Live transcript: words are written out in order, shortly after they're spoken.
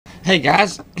Hey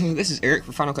guys, this is Eric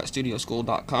for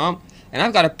FinalCutStudioSchool.com, and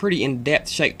I've got a pretty in-depth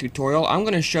shake tutorial. I'm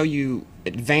going to show you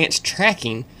advanced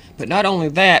tracking, but not only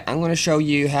that, I'm going to show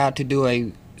you how to do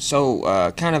a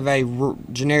kind of a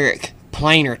generic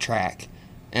planar track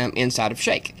inside of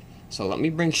Shake. So let me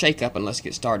bring Shake up and let's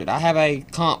get started. I have a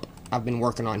comp I've been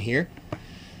working on here.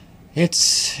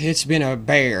 It's been a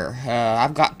bear.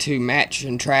 I've got to match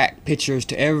and track pictures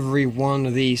to every one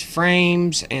of these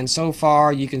frames, and so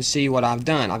far you can see what I've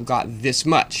done. I've got this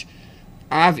much.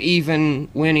 I've even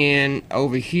went in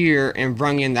over here and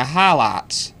brung in the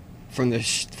highlights from the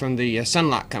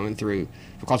sunlight coming through,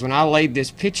 because when I laid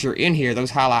this picture in here,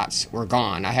 those highlights were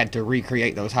gone. I had to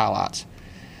recreate those highlights.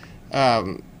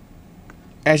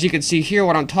 As you can see here,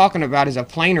 what I'm talking about is a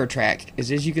planar track.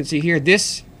 As you can see here,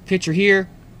 this picture here,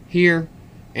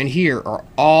 and here are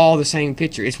all the same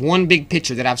picture. It's one big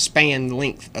picture that I've spanned the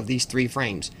length of these three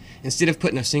frames. Instead of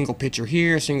putting a single picture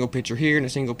here, a single picture here, and a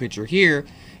single picture here,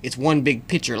 it's one big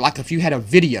picture. Like if you had a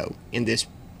video in this,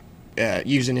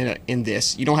 using it in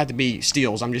this, you don't have to be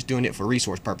stills. I'm just doing it for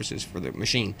resource purposes for the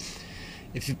machine.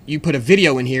 If you put a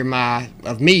video in here,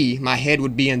 of me, my head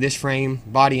would be in this frame,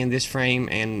 body in this frame,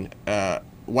 and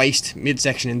waist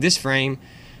midsection in this frame,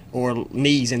 or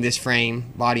knees in this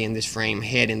frame, body in this frame,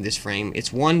 head in this frame.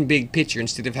 It's one big picture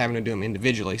instead of having to do them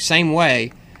individually. Same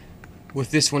way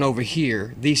with this one over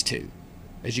here, these two.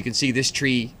 As you can see, this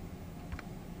tree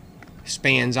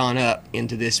spans on up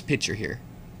into this picture here.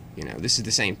 You know, this is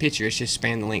the same picture, it's just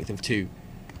spanned the length of two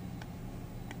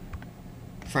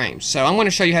frames. So I'm going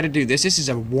to show you how to do this. This is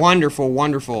a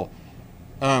wonderful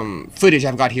footage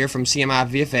I've got here from CMI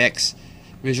VFX,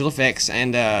 Visual Effects,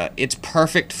 and it's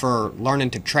perfect for learning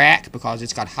to track because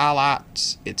it's got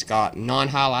highlights, it's got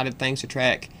non-highlighted things to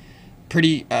track,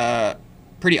 pretty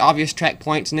obvious track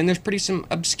points, and then there's some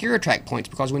obscure track points,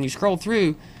 because when you scroll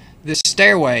through, this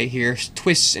stairway here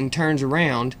twists and turns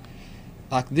around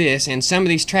like this, and some of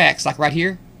these tracks, like right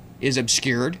here, is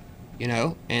obscured, you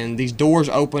know, and these doors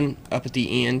open up at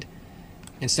the end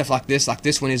and stuff like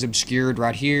this one is obscured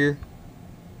right here.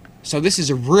 So this is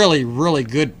a really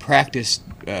good practice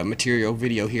material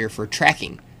video here for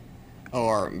tracking,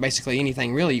 or basically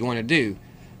anything really you want to do.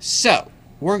 So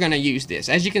we're going to use this.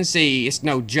 As you can see, it's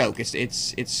no joke. It's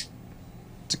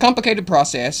a complicated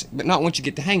process, but not once you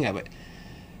get the hang of it.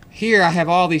 Here I have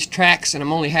all these tracks, and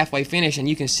I'm only halfway finished, and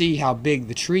you can see how big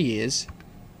the tree is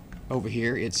over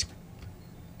here. It's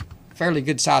a fairly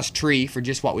good sized tree for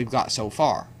just what we've got so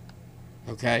far.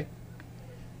 Okay.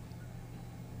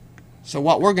 So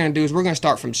what we're going to do is we're going to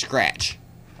start from scratch.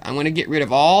 I'm going to get rid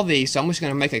of all these, so I'm just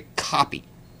going to make a copy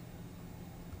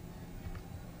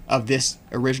of this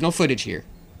original footage here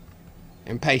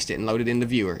and paste it and load it in the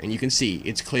viewer, and you can see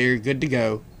it's clear, good to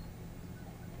go.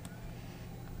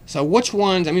 So which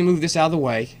ones, let me move this out of the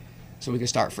way so we can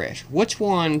start fresh. Which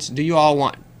ones do you all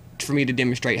want for me to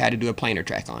demonstrate how to do a planar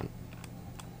track on?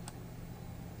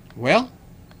 Well,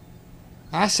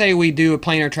 I say we do a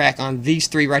planar track on these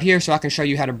three right here so I can show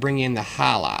you how to bring in the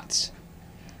highlights.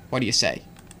 What do you say?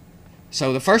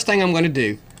 So the first thing I'm going to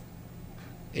do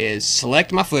is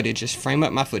select my footage, just frame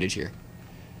up my footage here.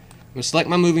 I'm going to select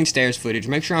my moving stairs footage,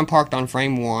 make sure I'm parked on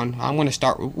frame 1.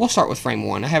 We'll start with frame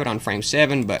 1. I have it on frame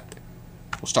 7, but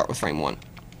we'll start with frame 1.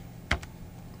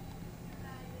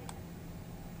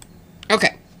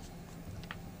 Okay.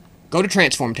 Go to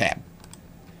Transform tab.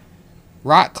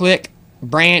 Right click,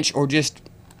 branch, or just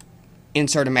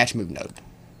insert a match move node.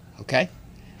 Okay?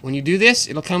 When you do this,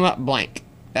 it'll come up blank.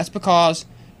 That's because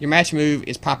your match move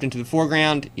is popped into the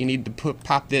foreground. You need to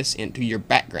pop this into your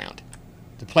background.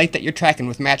 The plate that you're tracking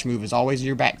with match move is always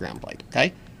your background plate.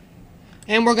 Okay?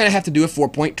 And we're going to have to do a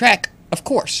 4-point track, of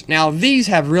course. Now, these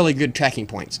have really good tracking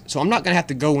points, so I'm not going to have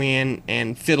to go in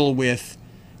and fiddle with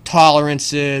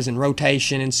tolerances and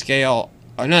rotation and scale,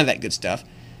 or none of that good stuff.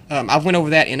 I've went over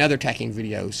that in other tracking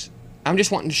videos. I'm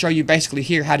just wanting to show you basically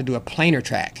here how to do a planar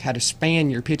track, how to span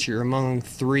your picture among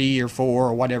 3 or 4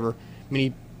 or whatever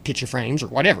many picture frames or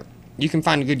whatever. You can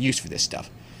find a good use for this stuff.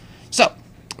 So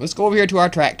let's go over here to our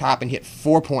track top and hit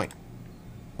 4-point.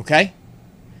 Okay?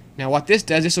 Now what this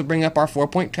does, this will bring up our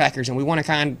 4-point trackers, and we want to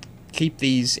kind of keep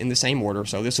these in the same order.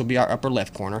 So this will be our upper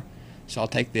left corner. So I'll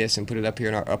take this and put it up here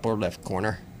in our upper left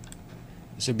corner.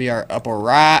 This will be our upper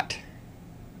right,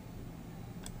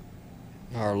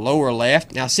 our lower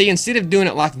left. Now see, instead of doing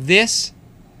it like this,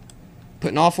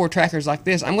 putting all 4 trackers like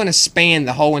this, I'm going to span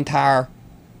the whole entire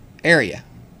area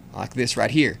like this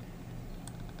right here.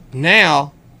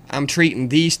 Now I'm treating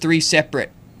these 3 separate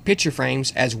picture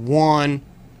frames as one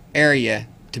area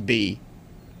to be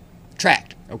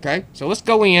tracked. Okay, so let's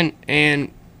go in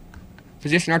and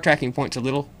position our tracking points a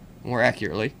little more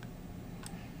accurately.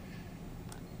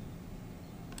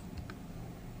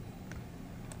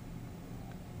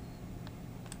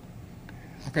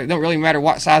 Okay, it don't really matter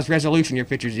what size resolution your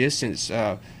pictures is, since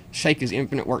Shake is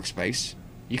infinite workspace.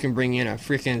 You can bring in a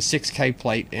freaking 6K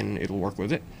plate and it'll work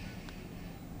with it.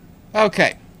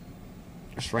 Okay,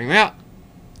 let's bring them out.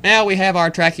 Now we have our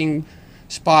tracking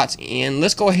spots in.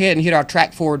 Let's go ahead and hit our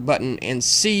track forward button and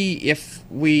see if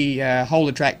we hold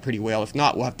the track pretty well. If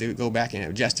not, we'll have to go back and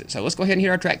adjust it. So let's go ahead and hit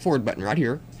our track forward button right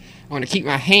here. I'm going to keep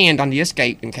my hand on the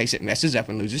escape in case it messes up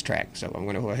and loses track. So I'm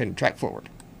going to go ahead and track forward.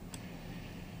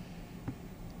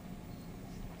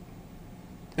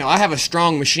 Now I have a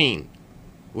strong machine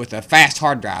with a fast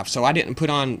hard drive, so I didn't turn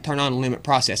on limit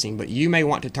processing, but you may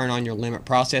want to turn on your limit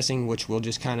processing, which will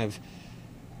just kind of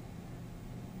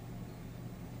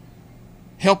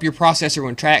help your processor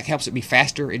when track, helps it be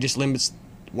faster. It just limits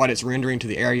what it's rendering to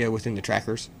the area within the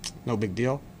trackers. No big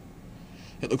deal.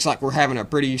 It looks like we're having a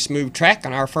pretty smooth track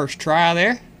on our first try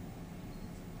there.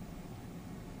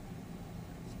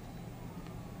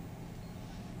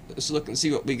 Let's look and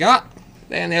see what we got.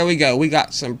 And there we go. We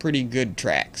got some pretty good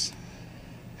tracks,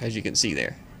 as you can see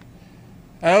there.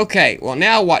 Okay, well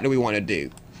now what do we want to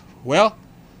do? Well,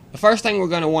 the first thing we're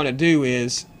going to want to do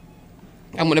is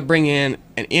I'm going to bring in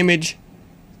an image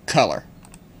color.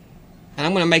 And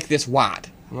I'm going to make this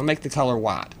white. I'm going to make the color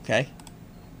white, okay?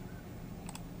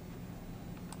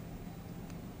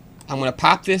 I'm going to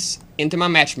pop this into my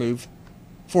match move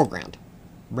foreground.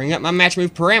 Bring up my match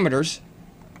move parameters.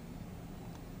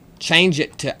 Change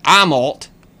it to iMult.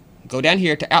 Go down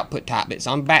here to output type. It's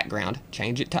on background.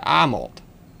 Change it to iMult.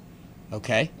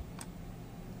 Okay?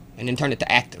 And then turn it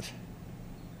to active.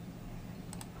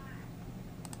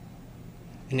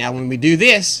 And now when we do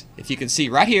this, if you can see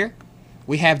right here,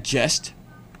 we have just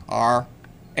our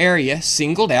area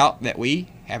singled out that we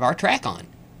have our track on.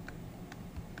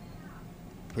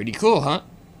 Pretty cool, huh?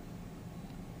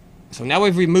 So now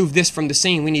we've removed this from the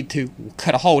scene, we need to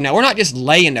cut a hole. Now we're not just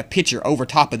laying a picture over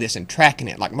top of this and tracking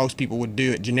it like most people would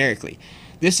do it generically.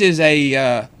 This is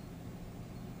a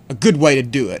good way to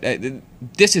do it.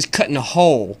 This is cutting a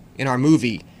hole in our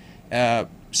movie,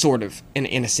 sort of,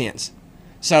 in a sense.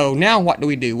 So now what do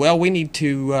we do? Well, we need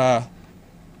to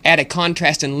add a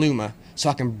contrast in Luma so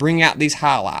I can bring out these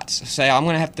highlights. So I'm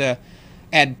going to have to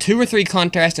add 2 or 3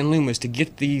 contrast in Lumas to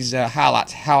get these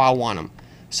highlights how I want them.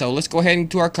 So let's go ahead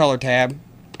into our color tab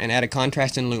and add a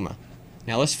contrast in Luma.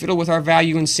 Now let's fiddle with our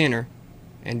value in center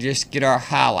and just get our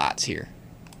highlights here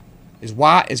as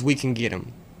white as we can get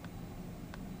them.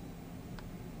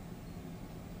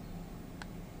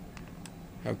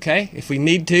 Okay, if we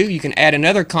need to, you can add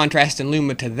another contrast in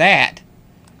Luma to that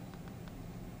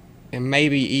and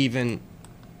maybe even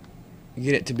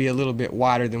get it to be a little bit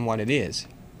wider than what it is.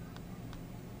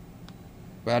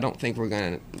 But I don't think we're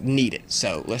going to need it,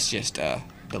 so let's just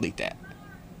delete that.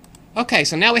 Okay,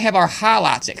 so now we have our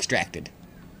highlights extracted.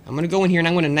 I'm going to go in here and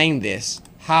I'm going to name this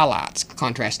Highlights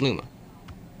Contrast Luma.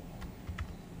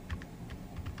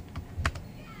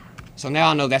 So now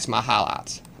I know that's my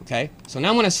highlights. Okay, so now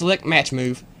I'm going to select Match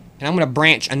Move and I'm going to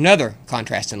branch another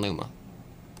contrast in Luma.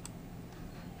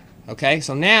 Okay,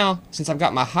 so now since I've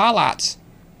got my highlights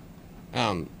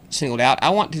singled out,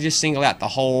 I want to just single out the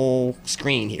whole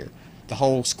screen here, the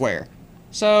whole square.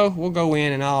 So we'll go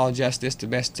in and I'll adjust this the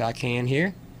best I can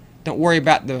here. Don't worry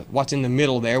about what's in the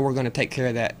middle there. We're going to take care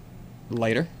of that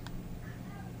later.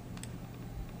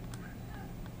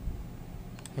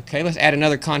 Okay, let's add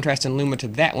another contrast in Luma to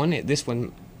that one. This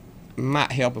one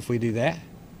might help if we do that.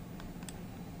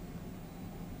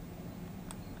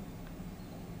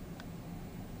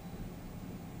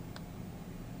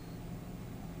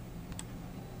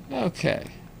 Okay.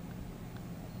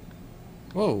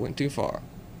 Whoa, went too far.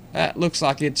 That looks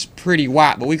like it's pretty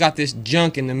white, but we got this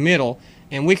junk in the middle,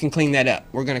 and we can clean that up.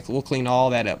 We'll clean all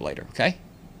that up later, okay?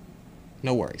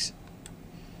 No worries.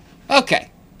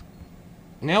 Okay.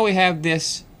 Now we have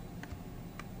this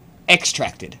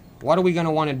extracted. What are we going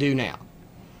to want to do now?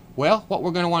 Well, what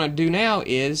we're going to want to do now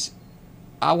is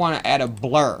I want to add a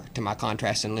blur to my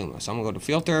contrast in Luma. So I'm going to go to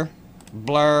Filter,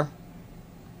 Blur.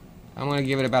 I'm going to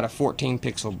give it about a 14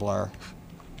 pixel blur.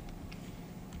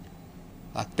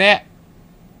 Like that.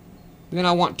 Then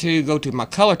I want to go to my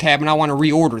color tab and I want to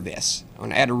reorder this. I'm going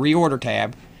to add a reorder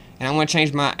tab and I'm going to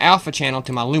change my alpha channel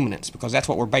to my luminance because that's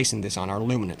what we're basing this on, our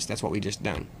luminance. That's what we just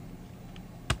done.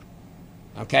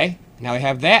 Okay, now we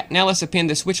have that. Now let's append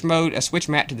the switch mode, a switch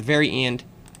map to the very end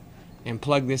and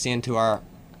plug this into our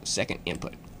second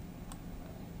input.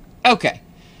 Okay,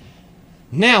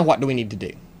 now what do we need to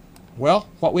do? Well,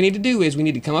 what we need to do is we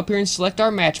need to come up here and select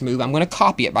our match move. I'm going to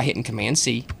copy it by hitting Command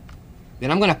C. Then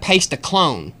I'm going to paste a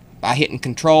clone by hitting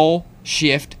Control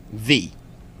Shift V.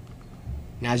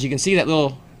 Now as you can see that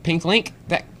little pink link,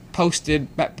 that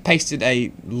pasted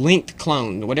a linked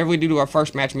clone. Whatever we do to our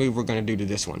first match move, we're going to do to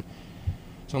this one.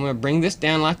 So I'm going to bring this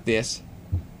down like this.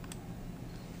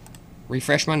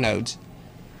 Refresh my nodes.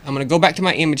 I'm going to go back to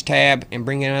my image tab and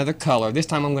bring in another color. This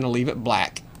time I'm going to leave it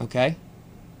black, okay?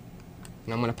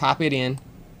 And I'm going to pop it in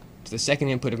to the second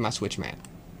input of my switch mat,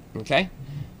 okay?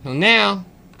 So now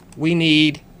we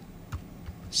need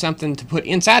something to put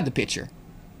inside the picture.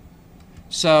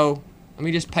 So let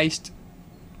me just let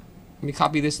me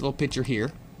copy this little picture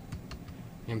here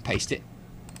and paste it.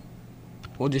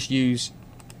 We'll just use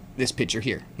this picture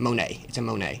here, Monet. It's a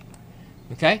Monet,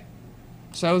 okay?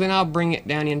 So then I'll bring it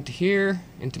down into here,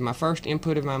 into my first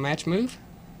input of my match move,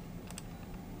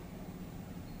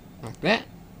 like that.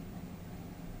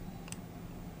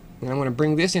 And I'm going to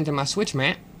bring this into my switch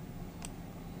mat,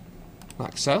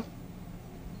 like so.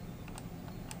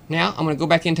 Now I'm going to go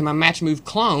back into my match move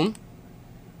clone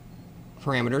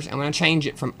parameters. I'm going to change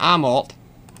it from imult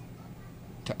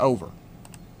to over.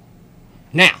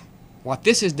 Now, what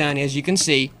this has done is, you can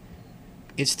see,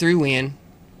 it's threw in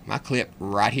my clip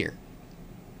right here.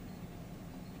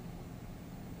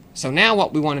 So now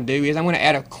what we want to do is I'm going to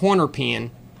add a corner pin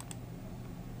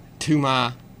to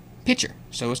my picture.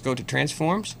 So let's go to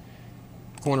transforms,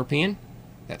 corner pin.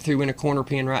 That threw in a corner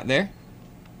pin right there.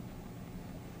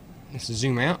 Let's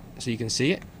zoom out so you can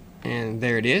see it. And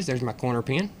there it is. There's my corner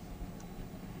pin.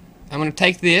 I'm going to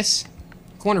take this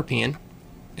corner pin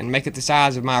and make it the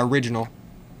size of my original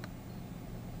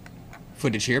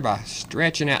footage here by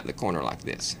stretching out the corner like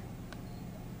this.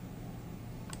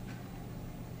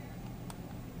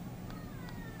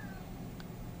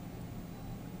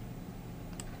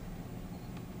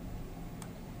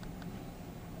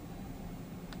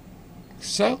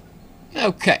 So,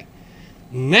 okay.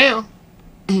 Now,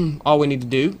 all we need to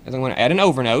do is I'm going to add an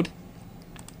over node.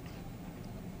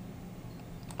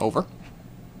 Over.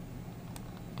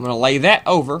 I'm going to lay that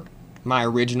over my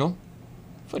original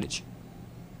footage.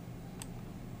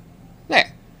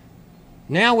 There.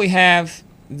 Now we have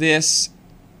this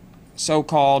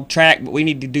so-called track, but we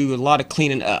need to do a lot of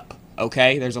cleaning up.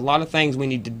 Okay? There's a lot of things we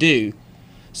need to do.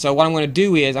 So what I'm going to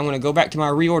do is I'm going to go back to my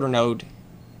reorder node,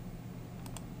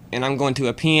 and I'm going to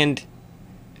append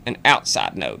an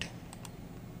outside node.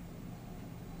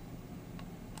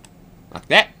 Like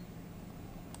that.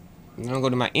 I'm going to go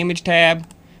to my image tab.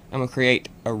 I'm going to create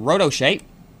a roto shape.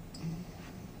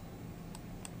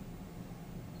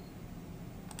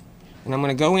 And I'm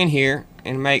going to go in here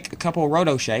and make a couple of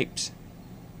roto shapes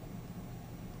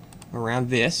around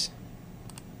this,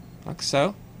 like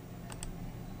so.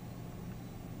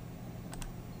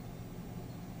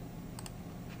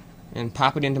 And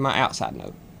pop it into my outside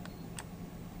node.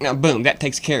 Now boom, that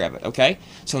takes care of it, okay?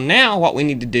 So now what we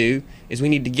need to do is we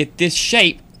need to get this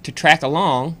shape to track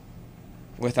along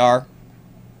with our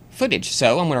footage.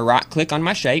 So I'm going to right click on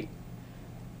my shape.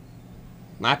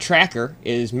 My tracker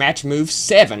is match move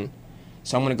 7.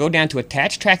 So I'm going to go down to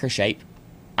attach tracker shape.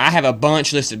 I have a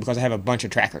bunch listed because I have a bunch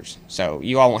of trackers. So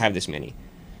you all won't have this many.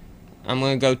 I'm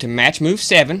going to go to match move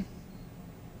 7.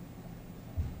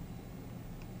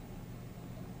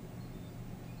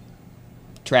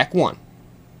 Track 1.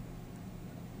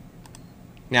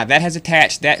 Now that has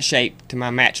attached that shape to my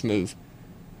match move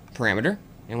parameter,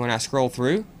 and when I scroll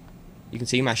through, you can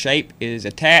see my shape is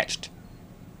attached.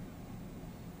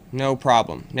 No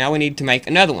problem. Now we need to make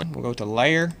another one. We'll go to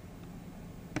layer.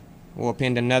 We'll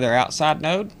append another outside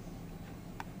node.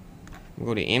 We'll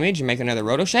go to image and make another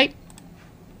roto shape.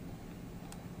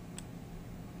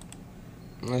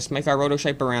 Let's make our roto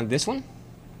shape around this one.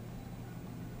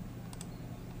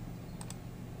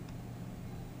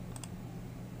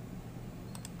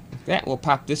 That we'll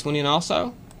pop this one in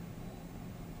also,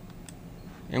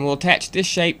 and we'll attach this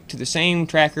shape to the same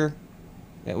tracker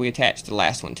that we attached the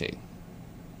last one to.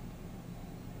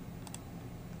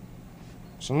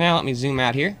 So now let me zoom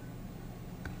out here.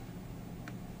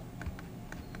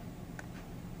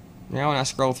 Now when I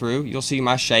scroll through, you'll see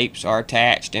my shapes are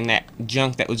attached and that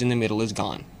junk that was in the middle is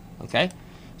gone. Okay,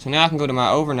 so now I can go to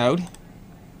my over node,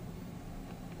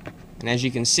 and as you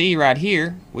can see right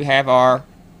here, we have our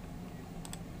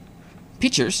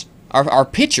pictures, our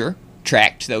picture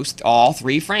tracked those all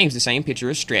 3 frames. The same picture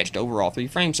is stretched over all 3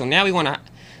 frames. So now we want to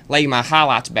lay my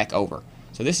highlights back over.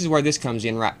 So this is where this comes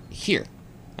in right here.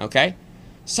 Okay,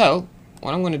 so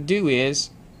what I'm going to do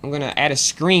is I'm going to add a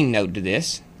screen node to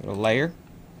this. Go to layer,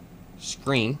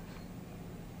 screen,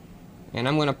 and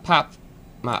I'm going to pop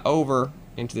my over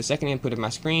into the second input of my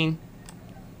screen.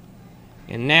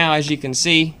 And now as you can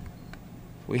see,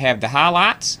 we have the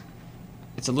highlights.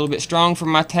 It's a little bit strong for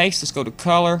my taste. Let's go to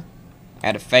color,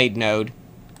 add a fade node,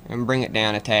 and bring it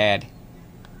down a tad.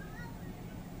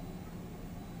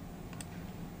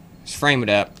 frame it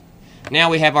up. Now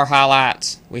we have our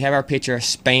highlights. We have our picture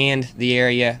spanned the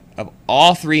area of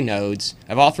all 3 nodes,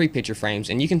 of all 3 picture frames,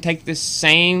 and you can take this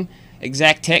same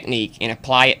exact technique and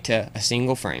apply it to a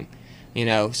single frame. You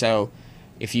know, so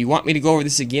if you want me to go over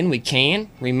this again, we can.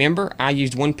 Remember, I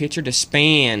used one picture to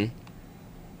span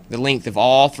the length of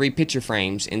all 3 picture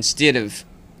frames instead of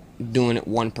doing it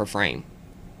one per frame.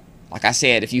 Like I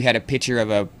said, if you had a picture of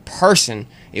a person,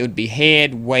 it would be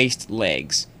head, waist,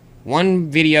 legs. One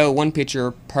video, one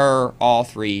picture per all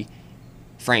 3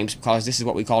 frames, because this is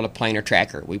what we call a planar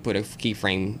tracker. We put a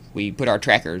keyframe, we put our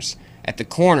trackers at the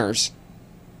corners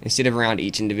instead of around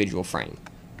each individual frame.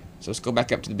 So let's go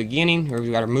back up to the beginning where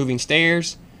we've got our moving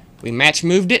stairs. We match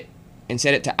moved it and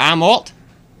set it to iMult.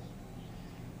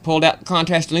 Pulled out the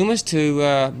contrast luminous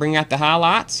to bring out the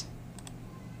highlights,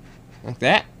 like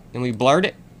that. And we blurred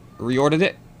it, reordered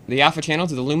it, the alpha channel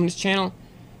to the luminous channel.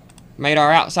 Made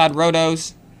our outside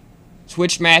rotos,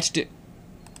 switch matched it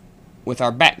with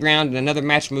our background and another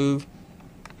match move.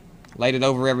 Laid it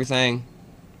over everything.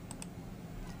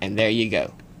 And there you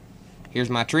go. Here's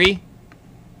my tree.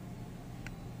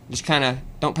 Just kind of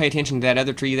don't pay attention to that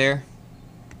other tree there.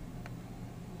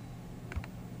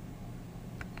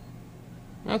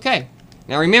 Okay.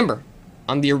 Now remember,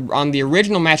 on the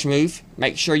original match move,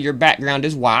 make sure your background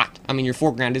is white. I mean your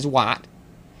foreground is white.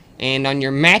 And on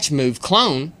your match move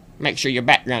clone, make sure your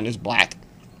background is black.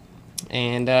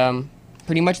 And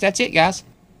pretty much that's it, guys.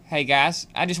 Hey guys,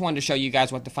 I just wanted to show you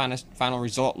guys what the final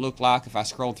result looked like if I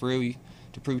scroll through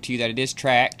to prove to you that it is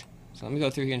tracked. So let me go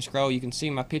through here and scroll. You can see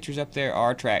my pictures up there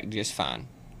are tracked just fine.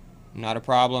 Not a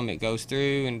problem. It goes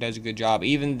through and does a good job.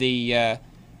 Even the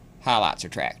highlights are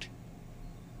tracked.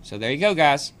 So there you go,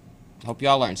 guys. Hope you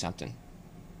all learned something.